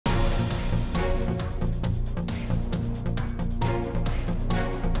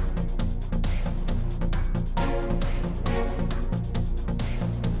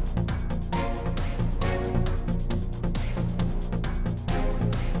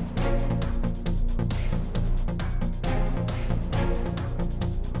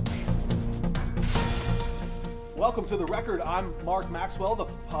Welcome to The Record. I'm Mark Maxwell. The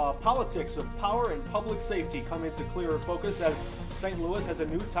politics of power and public safety come into clearer focus as St. Louis has a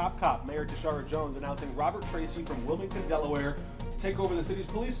new top cop. Mayor Tashara Jones announcing Robert Tracy from Wilmington, Delaware, to take over the city's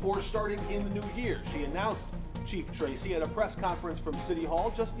police force starting in the new year. She announced Chief Tracy at a press conference from City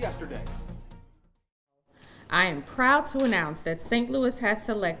Hall just yesterday. I am proud to announce that St. Louis has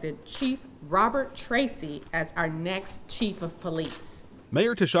selected Chief Robert Tracy as our next Chief of Police.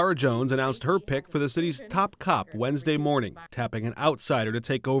 Mayor Tashara Jones announced her pick for the city's top cop Wednesday morning, tapping an outsider to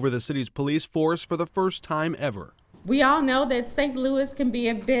take over the city's police force for the first time ever. We all know that St. Louis can be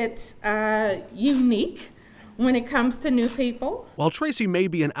a bit unique when it comes to new people. While Tracy may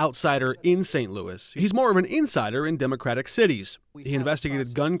be an outsider in St. Louis, he's more of an insider in Democratic cities. He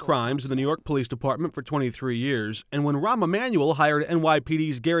investigated gun crimes in the New York Police Department for 23 years, and when Rahm Emanuel hired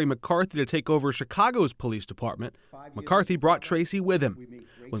NYPD's Gary McCarthy to take over Chicago's police department, McCarthy brought Tracy with him.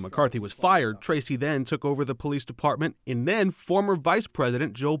 When McCarthy was fired, Tracy then took over the police department in then former Vice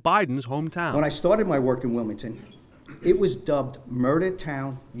President Joe Biden's hometown. When I started my work in Wilmington, it was dubbed Murder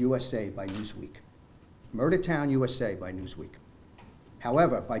Town, USA by Newsweek. Murder Town, USA by Newsweek.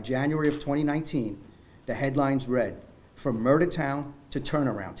 However, by January of 2019, the headlines read, "From Murder Town to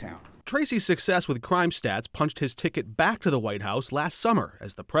Turnaround Town." Tracy's success with crime stats punched his ticket back to the White House last summer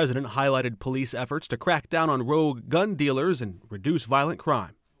as the president highlighted police efforts to crack down on rogue gun dealers and reduce violent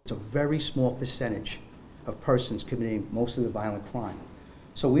crime. It's a very small percentage of persons committing most of the violent crime.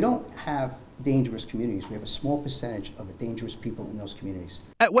 So we don't have dangerous communities. We have a small percentage of dangerous people in those communities.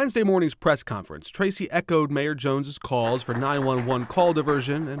 At Wednesday morning's press conference, Tracy echoed Mayor Jones's calls for 911 call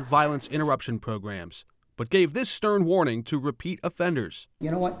diversion and violence interruption programs, but gave this stern warning to repeat offenders. You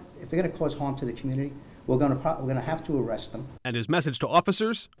know what? If they're going to cause harm to the community, we're going to have to arrest them. And his message to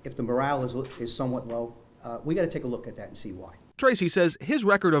officers? If the morale is somewhat low, we got to take a look at that and see why. Tracy says his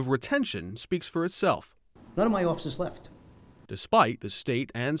record of retention speaks for itself. None of my officers left, despite the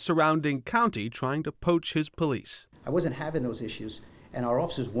state and surrounding county trying to poach his police. I wasn't having those issues, and our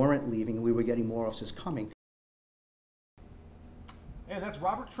officers weren't leaving, and we were getting more officers coming. And that's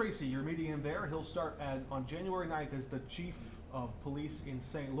Robert Tracy. You're meeting him there. He'll start on January 9th as the Chief of Police in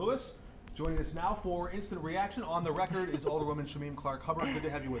St. Louis. Joining us now for instant reaction on The Record is Alderwoman Shameem Clark Hubbard. Good to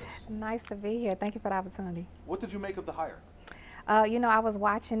have you with us. Nice to be here. Thank you for the opportunity. What did you make of the hire? You know, I was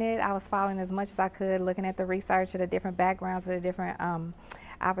watching it. I was following as much as I could, looking at the research of the different backgrounds of the different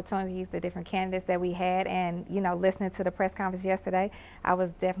opportunities, the different candidates that we had, and, you know, listening to the press conference yesterday, I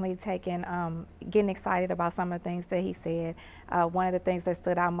was definitely getting excited about some of the things that he said. One of the things that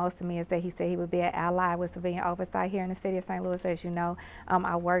stood out most to me is that he said he would be an ally with civilian oversight here in the city of St. Louis. As you know,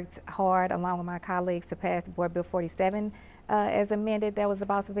 I worked hard along with my colleagues to pass Board Bill 47 as amended that was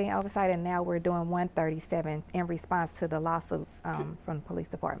about civilian oversight, and now we're doing 137 in response to the lawsuits from the police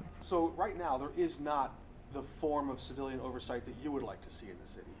departments. So right now there is not the form of civilian oversight that you would like to see in the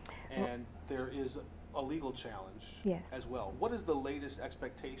city, and there is a legal challenge as well. What is the latest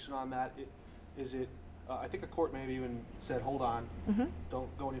expectation on that? Is it I think a court maybe even said, hold on,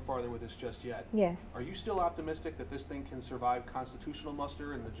 don't go any farther with this just yet. Yes. Are you still optimistic that this thing can survive constitutional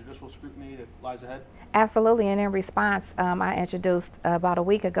muster and the judicial scrutiny that lies ahead? Absolutely, and in response, I introduced about a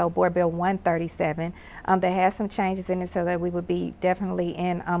week ago Board Bill 137 that has some changes in it so that we would be definitely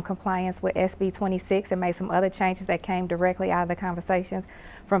in compliance with SB 26 and made some other changes that came directly out of the conversations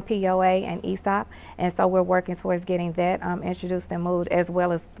from POA and ESOP, and so we're working towards getting that introduced and moved, as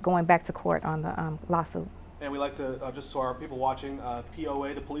well as going back to court on the lawsuit. And we like to, just so our people watching,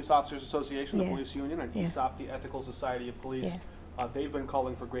 POA, the Police Officers Association, the police union, and ESOP, the Ethical Society of Police, they've been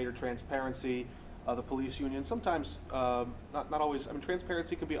calling for greater transparency. The police union, sometimes, not always, I mean,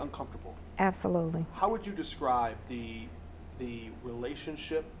 transparency can be uncomfortable. Absolutely. How would you describe the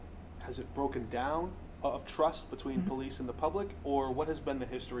relationship? Has it broken down of trust between police and the public, or what has been the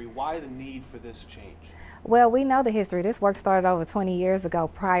history? Why the need for this change? Well, we know the history. This work started over 20 years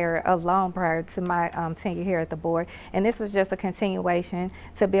ago, long prior to my tenure here at the board, and this was just a continuation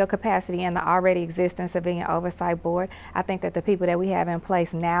to build capacity in the already existing Civilian Oversight Board. I think that the people that we have in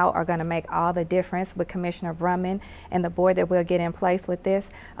place now are going to make all the difference with Commissioner Brumman and the board that we'll get in place with this.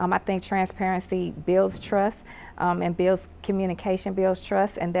 I think transparency builds trust, and builds communication, builds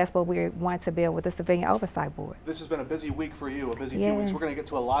trust, and that's what we want to build with the Civilian Oversight Board. This has been a busy week for you, a busy few weeks. We're going to get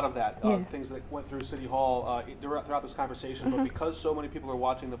to a lot of that, things that went through City Hall throughout this conversation, but because so many people are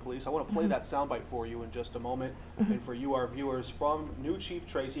watching the police, I want to play that soundbite for you in just a moment, and for you, our viewers, from new Chief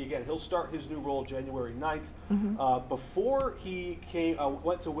Tracy. Again, he'll start his new role January 9th. Before he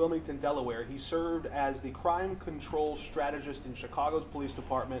went to Wilmington, Delaware, he served as the crime control strategist in Chicago's police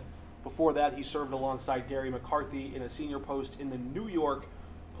department. Before that, he served alongside Gary McCarthy in a senior post in the New York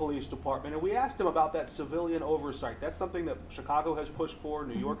Police Department, and we asked him about that civilian oversight. That's something that Chicago has pushed for,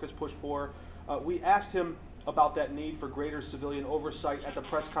 New York has pushed for. We asked him about that need for greater civilian oversight at the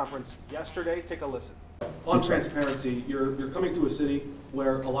press conference yesterday. Take a listen. On transparency, you're coming to a city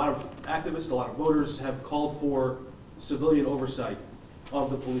where a lot of activists, a lot of voters have called for civilian oversight of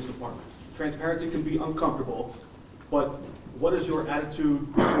the police department. Transparency can be uncomfortable, but what is your attitude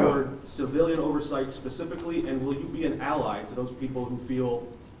toward civilian oversight specifically, and will you be an ally to those people who feel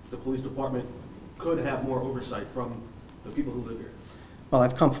the police department could have more oversight from the people who live here? Well,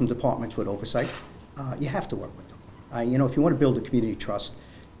 I've come from departments with oversight. You have to work with them. You know, if you want to build a community trust,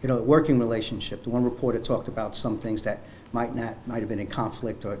 you know, a working relationship. The one reporter talked about some things that might have been in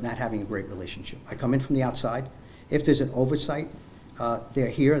conflict or not having a great relationship. I come in from the outside. If there's an oversight, they're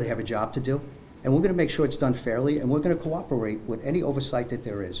here, they have a job to do, and we're going to make sure it's done fairly, and we're going to cooperate with any oversight that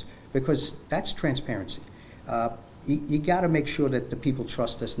there is, because that's transparency. You got to make sure that the people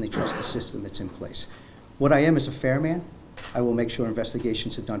trust us and they trust the system that's in place. What I am is a fair man. I will make sure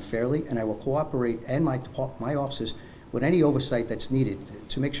investigations are done fairly, and I will cooperate and my officers with any oversight that's needed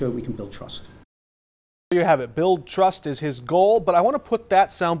to make sure we can build trust. There you have it. Build trust is his goal, but I want to put that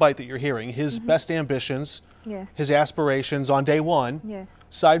soundbite that you're hearing, his best ambitions, his aspirations on day one,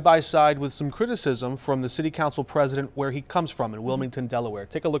 side by side with some criticism from the city council president where he comes from in Wilmington, Delaware.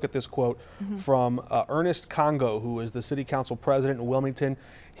 Take a look at this quote from Ernest Congo, who is the city council president in Wilmington.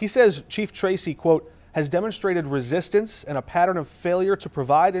 He says Chief Tracy, quote, has demonstrated resistance and a pattern of failure to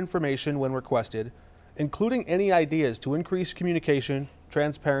provide information when requested, including any ideas to increase communication,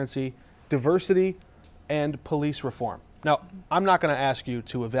 transparency, diversity, and police reform. Now, I'm not going to ask you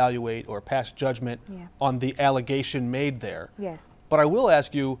to evaluate or pass judgment on the allegation made there. But I will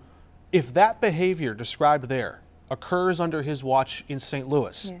ask you, if that behavior described there occurs under his watch in St.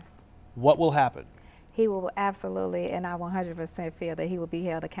 Louis, what will happen? He will absolutely, and I 100% feel that he will be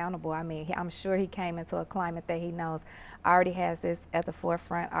held accountable. I mean, I'm sure he came into a climate that he knows already has this at the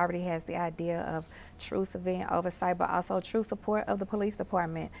forefront, already has the idea of true civilian oversight, but also true support of the police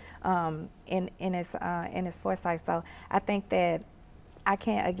department in his foresight. So I think that I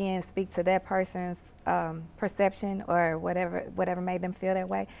can't, again, speak to that person's perception or whatever made them feel that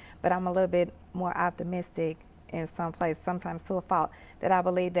way, but I'm a little bit more optimistic in some place, sometimes to a fault, that I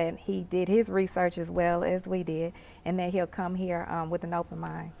believe that he did his research as well as we did, and that he'll come here with an open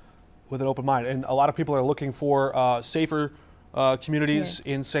mind. With an open mind. And a lot of people are looking for safer communities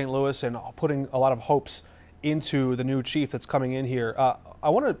in St. Louis and putting a lot of hopes into the new chief that's coming in here. I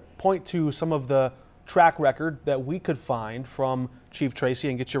want to point to some of the track record that we could find from Chief Tracy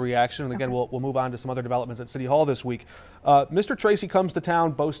and get your reaction. And again, we'll move on to some other developments at City Hall this week. Mr. Tracy comes to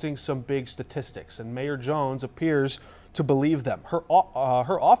town boasting some big statistics, and Mayor Jones appears to believe them. Her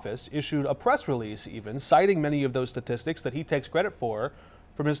office issued a press release even citing many of those statistics that he takes credit for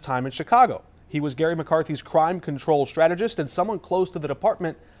from his time in Chicago. He was Gary McCarthy's crime control strategist, and someone close to the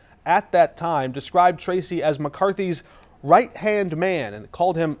department at that time described Tracy as McCarthy's right-hand man and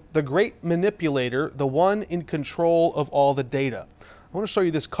called him the great manipulator, the one in control of all the data. I want to show you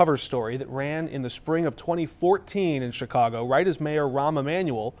this cover story that ran in the spring of 2014 in Chicago, right as Mayor Rahm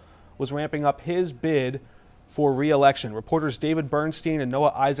Emanuel was ramping up his bid for re-election. Reporters David Bernstein and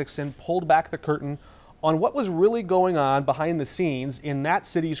Noah Isaacson pulled back the curtain on what was really going on behind the scenes in that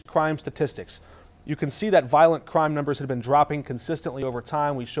city's crime statistics. You can see that violent crime numbers had been dropping consistently over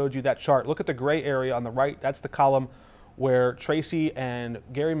time. We showed you that chart. Look at the gray area on the right. That's the column where Tracy and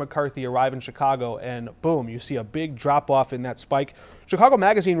Gary McCarthy arrive in Chicago, and boom, you see a big drop-off in that spike. Chicago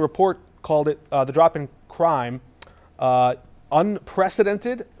Magazine report called it, the drop in crime,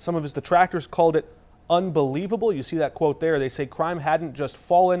 unprecedented. Some of his detractors called it unbelievable. You see that quote there. They say crime hadn't just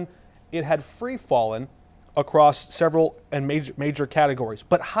fallen, it had free-fallen across several and major categories.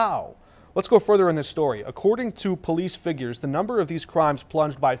 But how? Let's go further in this story. According to police figures, the number of these crimes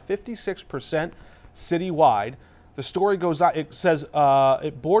plunged by 56% citywide. The story goes on, it says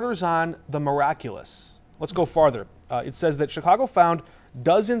it borders on the miraculous. Let's go farther. It says that Chicago found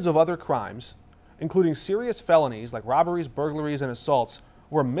dozens of other crimes, including serious felonies like robberies, burglaries, and assaults,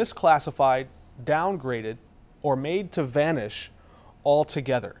 were misclassified, downgraded, or made to vanish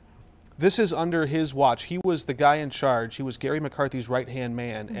altogether. This is under his watch. He was the guy in charge. He was Gary McCarthy's right-hand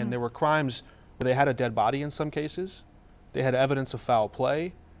man, and there were crimes where they had a dead body in some cases. They had evidence of foul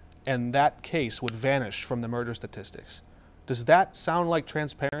play, and that case would vanish from the murder statistics. Does that sound like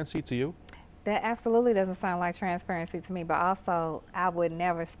transparency to you? That absolutely doesn't sound like transparency to me, but also I would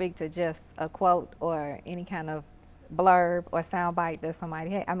never speak to just a quote or any kind of blurb or soundbite that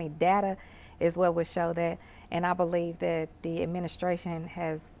somebody had. I mean, data is what would show that, and I believe that the administration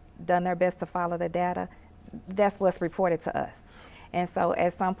has done their best to follow the data. That's what's reported to us. And so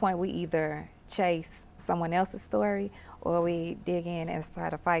at some point we either chase someone else's story or we dig in and try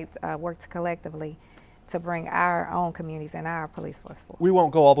to fight, work collectively to bring our own communities and our police force forward. We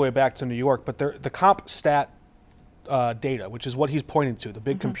won't go all the way back to New York, but the comp stat data, which is what he's pointing to, the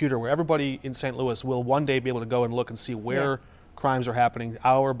big computer where everybody in St. Louis will one day be able to go and look and see where crimes are happening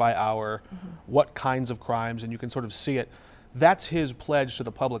hour by hour, what kinds of crimes, and you can sort of see it. That's his pledge to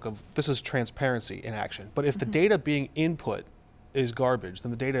the public of this is transparency in action. But if the data being input is garbage,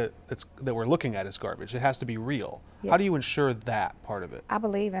 then the data that we're looking at is garbage. It has to be real. How do you ensure that part of it? I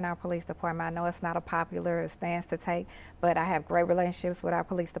believe in our police department. I know it's not a popular stance to take, but I have great relationships with our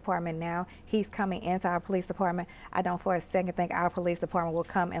police department now. He's coming into our police department. I don't for a second think our police department will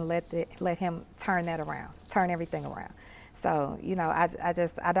come and let him turn that around, turn everything around. So, you know,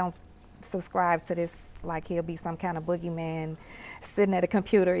 I don't subscribe to this like he'll be some kind of boogeyman sitting at a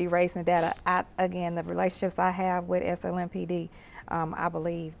computer erasing data. Again, the relationships I have with SLMPD, I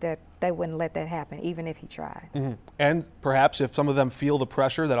believe that they wouldn't let that happen, even if he tried. And perhaps if some of them feel the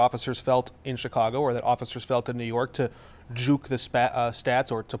pressure that officers felt in Chicago or that officers felt in New York to juke the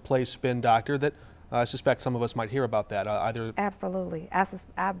stats or to play spin doctor, that I suspect some of us might hear about that. Absolutely.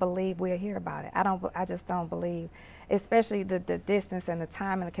 I believe we'll hear about it. I just don't believe, especially the distance and the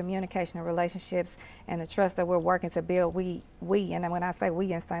time and the communication and relationships and the trust that we're working to build. We, and when I say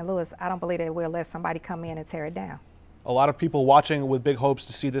we in St. Louis, I don't believe that we'll let somebody come in and tear it down. A lot of people watching with big hopes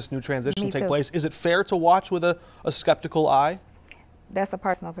to see this new transition take place. Is it fair to watch with a skeptical eye? That's a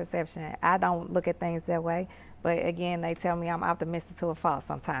personal perception. I don't look at things that way. But again, they tell me I'm optimistic to a fault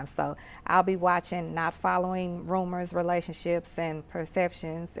sometimes. So I'll be watching, not following rumors, relationships, and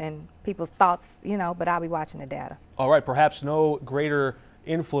perceptions and people's thoughts, you know, but I'll be watching the data. All right, perhaps no greater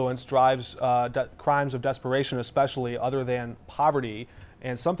influence drives crimes of desperation, especially other than poverty.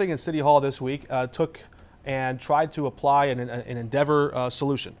 And something in City Hall this week took and tried to apply an endeavor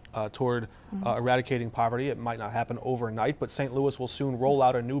solution toward eradicating poverty. It might not happen overnight, but St. Louis will soon roll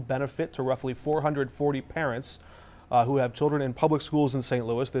out a new benefit to roughly 440 parents who have children in public schools in St.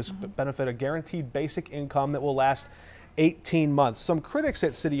 Louis. This benefit, a guaranteed basic income that will last 18 months. Some critics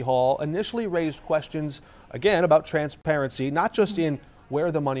at City Hall initially raised questions, again, about transparency, not just in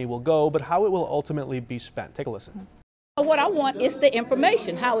where the money will go, but how it will ultimately be spent. Take a listen. What I want is the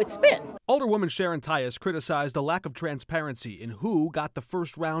information, how it's spent. Alderwoman Shameem Clark criticized a lack of transparency in who got the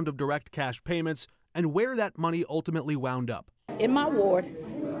first round of direct cash payments and where that money ultimately wound up. In my ward,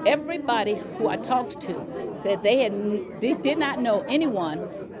 everybody who I talked to said they did not know anyone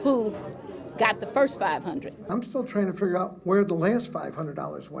who got the first $500. I'm still trying to figure out where the last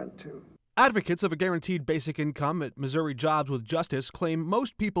 $500 went to. Advocates of a guaranteed basic income at Missouri Jobs with Justice claim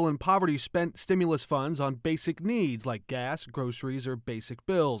most people in poverty spent stimulus funds on basic needs like gas, groceries, or basic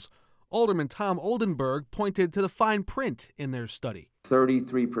bills. Alderman Tom Oldenburg pointed to the fine print in their study.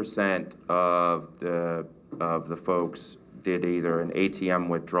 33% of the folks did either an ATM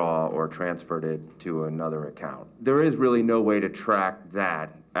withdrawal or transferred it to another account. There is really no way to track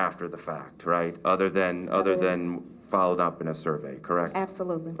that after the fact, right? Other than followed up in a survey, correct?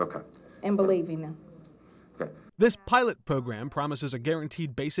 Absolutely. Okay. And believing them. Okay. This pilot program promises a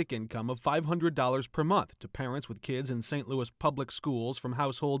guaranteed basic income of $500 per month to parents with kids in St. Louis public schools from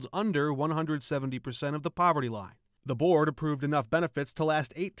households under 170% of the poverty line. The board approved enough benefits to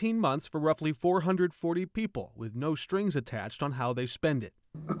last 18 months for roughly 440 people, with no strings attached on how they spend it.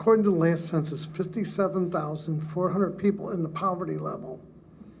 According to the last census, 57,400 people in the poverty level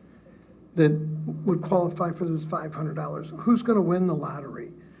that would qualify for this $500. Who's going to win the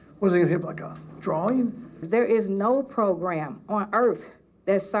lottery? Was it going to have like a drawing? There is no program on earth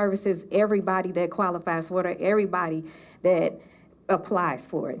that services everybody that qualifies for it, or everybody that applies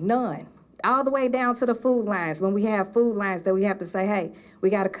for it. None. All the way down to the food lines. When we have food lines that we have to say, hey, we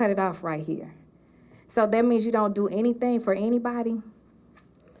got to cut it off right here. So that means you don't do anything for anybody,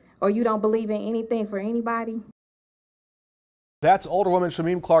 or you don't believe in anything for anybody. That's Alderwoman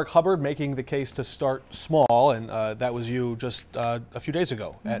Shameem Clark Hubbard making the case to start small, and that was you just a few days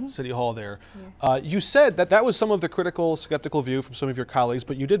ago at City Hall there. Yeah. You said that was some of the critical, skeptical view from some of your colleagues,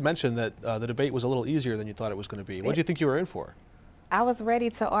 but you did mention that the debate was a little easier than you thought it was going to be. What do you think you were in for? I was ready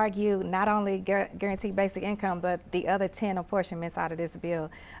to argue not only guaranteed basic income, but the other 10 apportionments out of this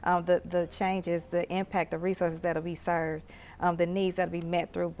bill, the changes, the impact, the resources that will be served, the needs that will be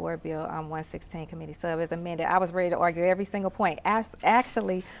met through Board Bill 116 Committee Sub as amended. I was ready to argue every single point.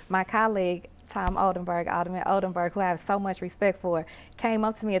 Actually, my colleague Tom Oldenburg, Alderman Oldenburg, who I have so much respect for, came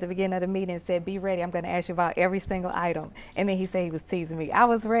up to me at the beginning of the meeting and said, "Be ready, I'm going to ask you about every single item." And then he said he was teasing me. I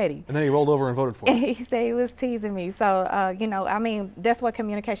was ready. And then he rolled over and voted for it. He said he was teasing me. So, you know, I mean, that's what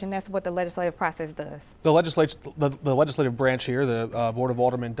communication, that's what the legislative process does. The legislative branch here, the Board of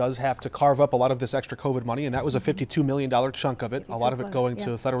Aldermen, does have to carve up a lot of this extra COVID money, and that was a $52 million chunk of it. A lot of it going to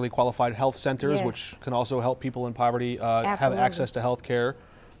federally qualified health centers, which can also help people in poverty have access to health care.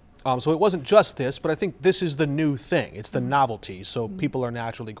 So it wasn't just this, but I think this is the new thing. It's the novelty, so people are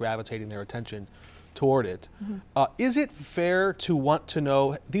naturally gravitating their attention toward it. Is it fair to want to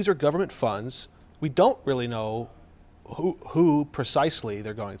know, these are government funds, we don't really know who precisely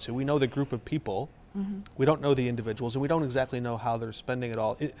they're going to. We know the group of people, we don't know the individuals, and we don't exactly know how they're spending it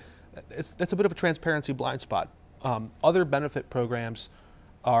all. That's a bit of a transparency blind spot. Other benefit programs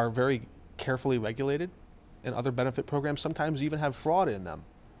are very carefully regulated, and other benefit programs sometimes even have fraud in them.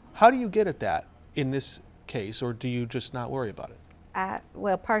 How do you get at that in this case, or do you just not worry about it?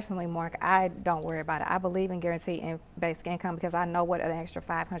 Well, personally, Mark, I don't worry about it. I believe in guaranteed basic income because I know what an extra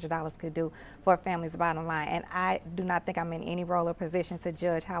 $500 could do for a family's bottom line. And I do not think I'm in any role or position to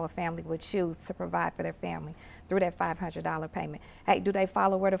judge how a family would choose to provide for their family through that $500 payment. Hey, do they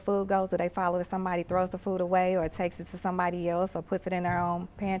follow where the food goes? Do they follow if somebody throws the food away or takes it to somebody else or puts it in their own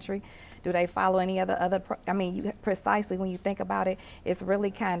pantry? Do they follow any other I mean, precisely when you think about it, it's really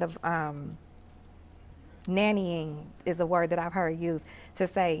kind of nannying is a word that I've heard used to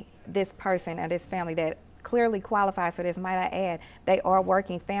say this person or this family that clearly qualifies for this, might I add, they are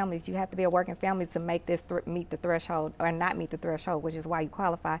working families. You have to be a working family to make this meet the threshold or not meet the threshold, which is why you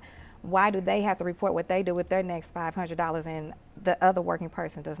qualify. Why do they have to report what they do with their next $500 and the other working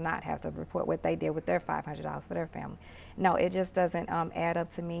person does not have to report what they did with their $500 for their family? No, it just doesn't add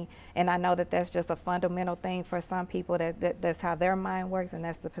up to me. And I know that that's just a fundamental thing for some people, that's how their mind works and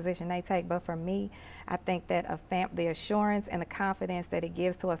that's the position they take. But for me, I think that the assurance and the confidence that it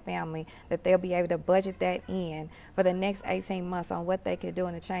gives to a family that they'll be able to budget that in for the next 18 months on what they could do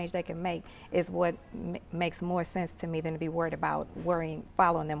and the change they can make is what makes more sense to me than to be worried about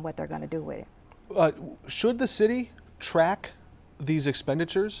following them what they're going to do with it. Should the city track these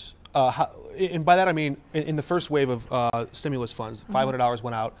expenditures? And by that I mean, in the first wave of stimulus funds, $500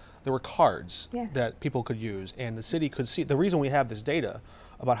 went out. There were cards that people could use, and the city could see. The reason we have this data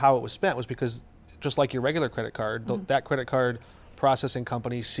about how it was spent was because, just like your regular credit card, that credit card processing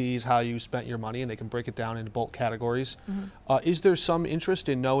company sees how you spent your money, and they can break it down into bulk categories. Is there some interest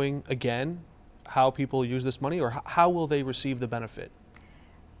in knowing, again, how people use this money, or how will they receive the benefit?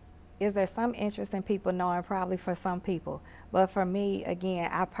 Is there some interest in people knowing? Probably for some people. But for me,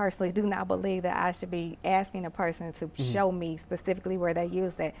 again, I personally do not believe that I should be asking a person to show me specifically where they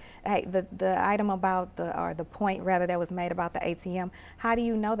use that. Hey, the item about the point rather that was made about the ATM, how do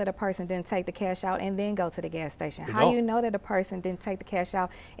you know that a person didn't take the cash out and then go to the gas station? How do you know that a person didn't take the cash out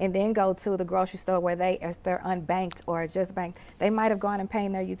and then go to the grocery store where if they're unbanked or just banked, they might have gone and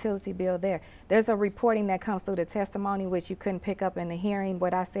paid their utility bill there. There's a reporting that comes through the testimony, which you couldn't pick up in the hearing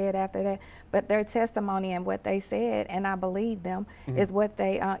what I said after that, but their testimony and what they said, and I believe them, is what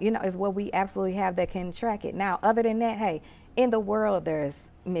they, is what we absolutely have that can track it. Now, other than that, hey, in the world there's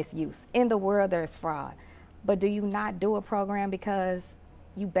misuse. In the world there's fraud. But do you not do a program because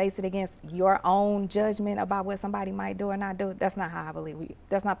you base it against your own judgment about what somebody might do or not do? That's not how I believe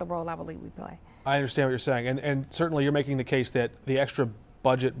that's not the role I believe we play. I understand what you're saying, and certainly you're making the case that the extra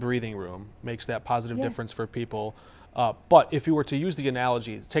budget breathing room makes that positive difference for people. But if you were to use the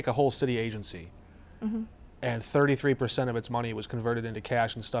analogy, take a whole city agency, and 33% of its money was converted into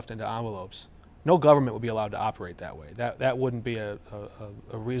cash and stuffed into envelopes, no government would be allowed to operate that way. That wouldn't be a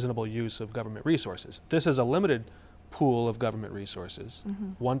reasonable use of government resources. This is a limited pool of government resources,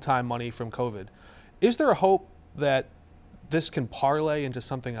 one-time money from COVID. Is there a hope that this can parlay into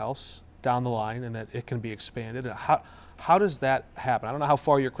something else down the line and that it can be expanded? How does that happen? I don't know how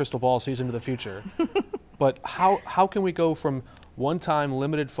far your crystal ball sees into the future, but how can we go from one-time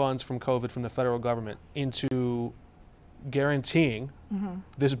limited funds from COVID from the federal government into guaranteeing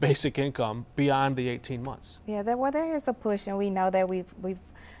this basic income beyond the 18 months? Yeah, there is a push, and we know that we've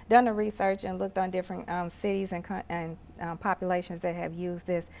done the research and looked on different cities and populations that have used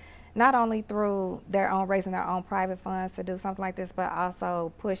this, not only through raising their own private funds to do something like this, but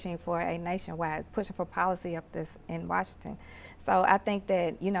also pushing for a nationwide, pushing for policy of this in Washington So I think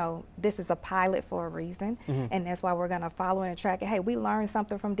that, you know, this is a pilot for a reason, and that's why we're going to follow and track it. Hey, we learned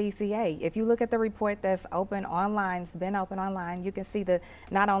something from DCA. If you look at the report that's open online, it's been open online, you can see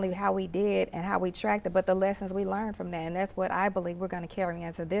not only how we did and how we tracked it, but the lessons we learned from that. And that's what I believe we're going to carry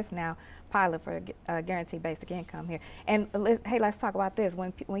into this now pilot for guaranteed basic income here. And hey, let's talk about this.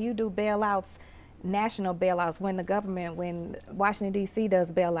 When you do bailouts, national bailouts, when Washington, D.C.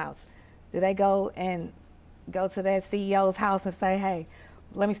 does bailouts, do they go to that CEO's house and say, hey,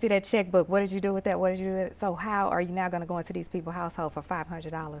 let me see that checkbook. What did you do with that? What did you do with it? So how are you now going to go into these people's household for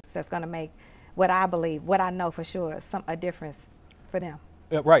 $500? That's going to make what I believe, what I know for sure, a difference for them.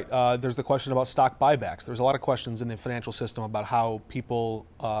 Yeah, right. There's the question about stock buybacks. There's a lot of questions in the financial system about how people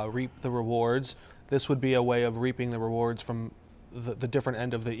reap the rewards. This would be a way of reaping the rewards from the different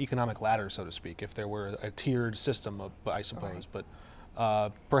end of the economic ladder, so to speak, if there were a tiered system, I suppose. Right.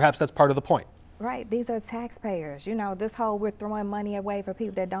 But perhaps that's part of the point. Right. These are taxpayers. You know, this whole we're throwing money away for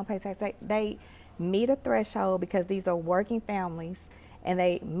people that don't pay tax. They meet a threshold because these are working families, and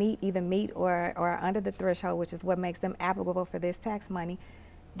they either meet or are under the threshold, which is what makes them applicable for this tax money.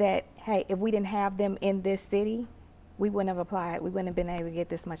 That, hey, if we didn't have them in this city, we wouldn't have applied. We wouldn't have been able to get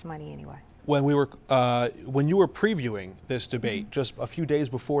this much money anyway. When you were previewing this debate just a few days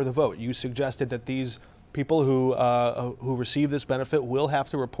before the vote, you suggested that these people who receive this benefit will have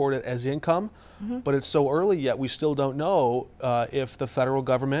to report it as income, but it's so early yet we still don't know if the federal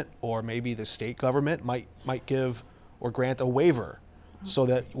government or maybe the state government might give or grant a waiver so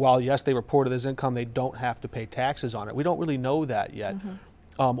that while yes they report it as income, they don't have to pay taxes on it. We don't really know that yet.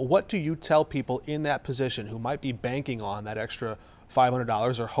 What do you tell people in that position who might be banking on that extra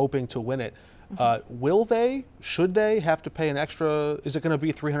 $500 or hoping to win it? Should they have to pay an extra? Is it going to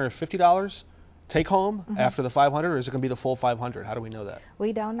be $350 take home after the 500, or is it going to be the full 500? How do we know that?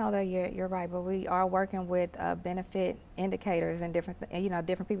 We don't know that yet. You're right, but we are working with benefit indicators and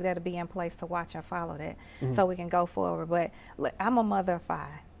different people that'll be in place to watch and follow that, so we can go forward. But look, I'm a mother of 5.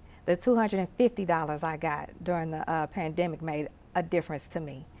 The $250 I got during the pandemic made a difference to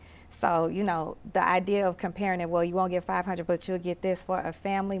me. So, you know, the idea of comparing it, well, you won't get 500, but you'll get this for a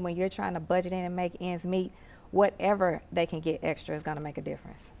family when you're trying to budget in and make ends meet, whatever they can get extra is going to make a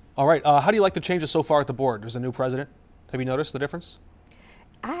difference. All right. How do you like the changes so far at the board? There's a new president. Have you noticed the difference?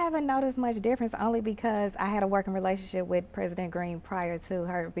 I haven't noticed much difference, only because I had a working relationship with President Green prior to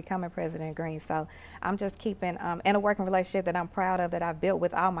her becoming President Green. So I'm just keeping in a working relationship that I'm proud of, that I've built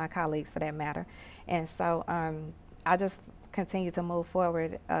with all my colleagues for that matter. And so I just continue to move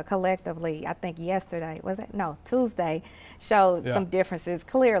forward collectively. I think Tuesday showed some differences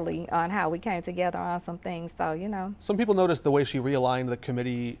clearly on how we came together on some things. So, you know. Some people noticed the way she realigned the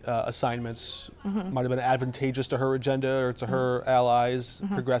committee assignments might have been advantageous to her agenda or to her allies,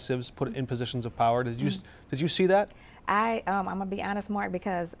 progressives, put in positions of power. Did you see that? I'm gonna be honest, Mark,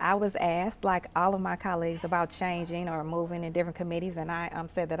 because I was asked, like all of my colleagues, about changing or moving in different committees, and I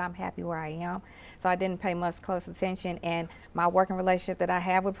said that I'm happy where I am. So I didn't pay much close attention, and my working relationship that I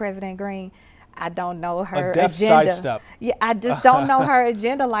have with President Green, I don't know her agenda. Sidestep. Yeah, I just don't know her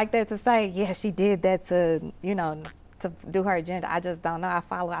agenda like that to say, yeah, she did that to do her agenda. I just don't know. I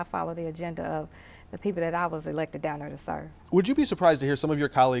follow the agenda of the people that I was elected down there to serve. Would you be surprised to hear some of your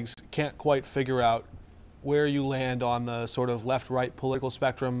colleagues can't quite figure out where you land on the sort of left-right political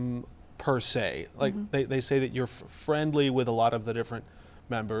spectrum per se? Like they say that you're friendly with a lot of the different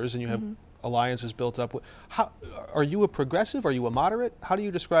members and you have alliances built up. How, are you a progressive? Are you a moderate? How do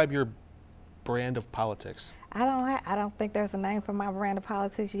you describe your brand of politics? I don't think there's a name for my brand of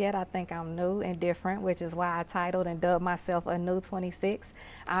politics yet. I think I'm new and different, which is why I titled and dubbed myself a new 26.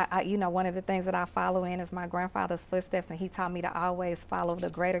 One of the things that I follow in is my grandfather's footsteps, and he taught me to always follow the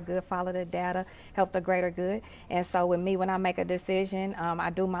greater good, follow the data, help the greater good. And so with me, when I make a decision, I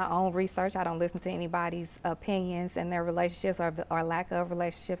do my own research. I don't listen to anybody's opinions and their relationships or lack of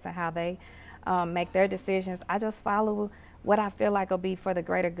relationships and how they make their decisions. I just follow what I feel like will be for the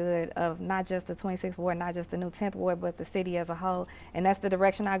greater good of not just the 26th Ward, not just the new 10th Ward, but the city as a whole. And that's the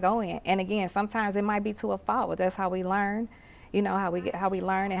direction I go in. And again, sometimes it might be to a fault, but that's how we learn. You know, how we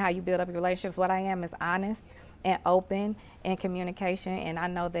learn and how you build up your relationships. What I am is honest and open and communication. And I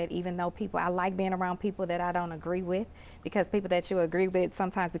know that even though I like being around people that I don't agree with, because people that you agree with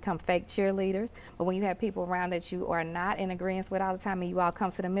sometimes become fake cheerleaders. But when you have people around that you are not in agreement with all the time and you all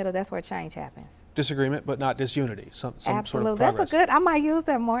come to the middle, that's where change happens. disagreement, but not disunity. Some Absolutely. sort of progress. That's a good, I might use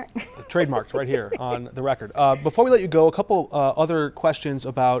that, Mark. Trademarked right here on the record. Before we let you go, a couple other questions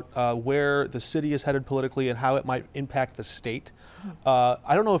about where the city is headed politically and how it might impact the state. I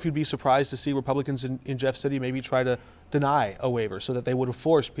don't know if you'd be surprised to see Republicans in Jeff City maybe try to deny a waiver so that they would have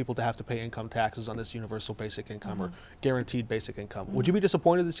forced people to have to pay income taxes on this universal basic income or guaranteed basic income. Would you be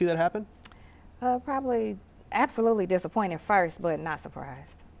disappointed to see that happen? Probably absolutely disappointed first, but not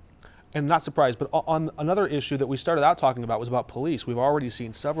surprised. And not surprised, but on another issue that we started out talking about was about police. We've already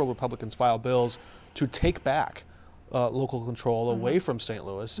seen several Republicans file bills to take back local control away from St.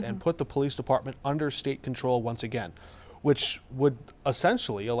 Louis and put the police department under state control once again, which would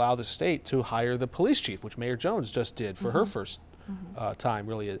essentially allow the state to hire the police chief, which Mayor Jones just did for her first time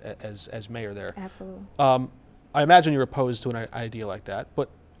really as mayor there. Absolutely. I imagine you're opposed to an idea like that, but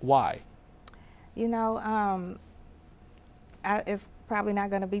why? You know, it's probably not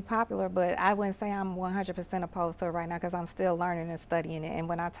going to be popular, but I wouldn't say I'm 100% opposed to it right now because I'm still learning and studying it. And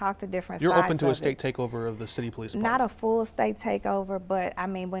when I talk to different You're sides open to a of state takeover of the city police department? Not a full state takeover, but I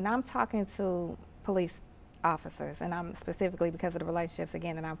mean, when I'm talking to police officers, and I'm specifically because of the relationships,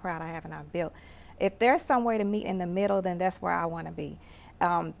 again, that I'm proud I have and I've built, if there's some way to meet in the middle, then that's where I want to be.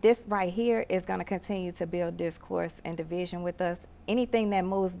 This right here is going to continue to build discourse and division with us. Anything that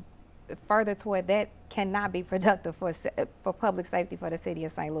moves further toward that cannot be productive for public safety for the city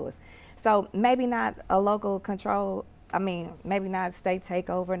of St. Louis. So maybe not a local control, I mean, maybe not state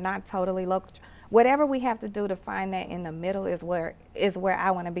takeover, not totally local. Whatever we have to do to find that in the middle is where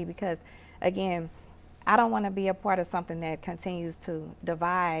I want to be, because again, I don't want to be a part of something that continues to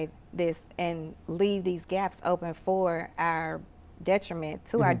divide this and leave these gaps open for our detriment,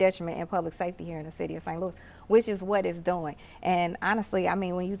 to our detriment in public safety here in the city of St. Louis, which is what it's doing. And honestly, I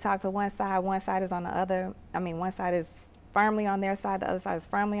mean, when you talk to one side is on the other. I mean, one side is firmly on their side, the other side is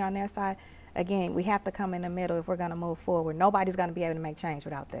firmly on their side. Again, we have to come in the middle if we're going to move forward. Nobody's going to be able to make change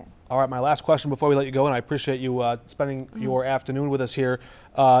without that. All right, my last question before we let you go, and I appreciate you spending your afternoon with us here.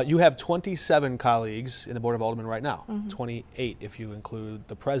 You have 27 colleagues in the Board of Aldermen right now, 28 if you include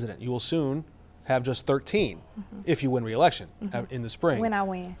the president. You will soon have just 13 if you win re-election in the spring. When I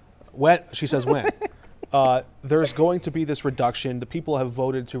win. When, she says when. There's going to be this reduction. The people have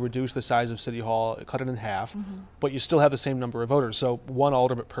voted to reduce the size of City Hall, cut it in half, but you still have the same number of voters. So one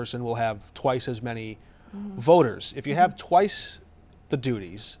alderman person will have twice as many voters. If you have twice the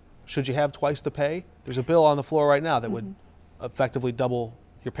duties, should you have twice the pay? There's a bill on the floor right now that would effectively double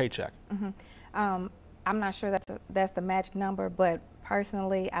your paycheck. I'm not sure that's the magic number, but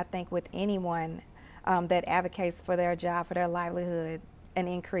personally, I think with anyone that advocates for their job, for their livelihood, an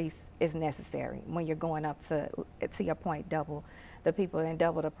increase is necessary when you're going up to your point, double the people and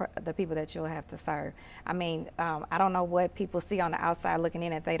double the people that you'll have to serve. I mean, I don't know what people see on the outside looking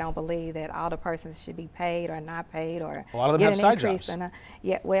in if they don't believe that all the persons should be paid or not paid or a lot of them get have an side increase. jobs.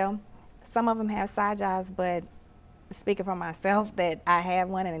 Yeah, well, some of them have side jobs, but speaking for myself, that I had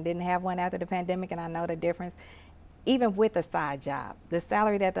one and didn't have one after the pandemic, and I know the difference. Even with a side job, the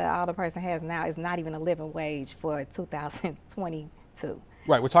salary that the alderperson has now is not even a living wage for 2022.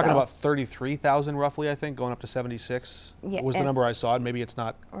 Right, we're talking about 33,000 roughly, I think, going up to 76 was the number I saw, and maybe it's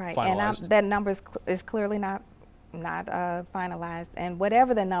not finalized. And that number is clearly not finalized, and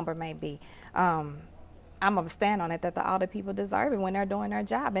whatever the number may be, I'm going to stand on it that the alder people deserve it when they're doing their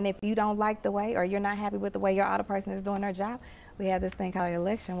job. And if you don't like the way, or you're not happy with the way your alderperson is doing their job, we have this thing called an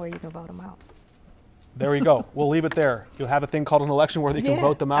election where you can vote them out. There we go. We'll leave it there. You'll have a thing called an election where you can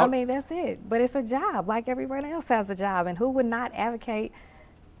vote them out. I mean, that's it. But it's a job, like everyone else has a job. And who would not advocate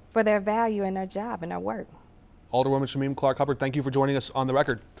for their value in their job and their work? Alderwoman Shameem Clark Hubbard, thank you for joining us on the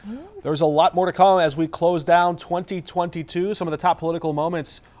record. There's a lot more to come as we close down 2022, some of the top political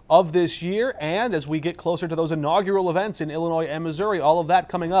moments of this year, and as we get closer to those inaugural events in Illinois and Missouri. All of that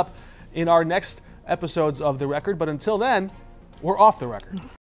coming up in our next episodes of The Record. But until then, we're off the record.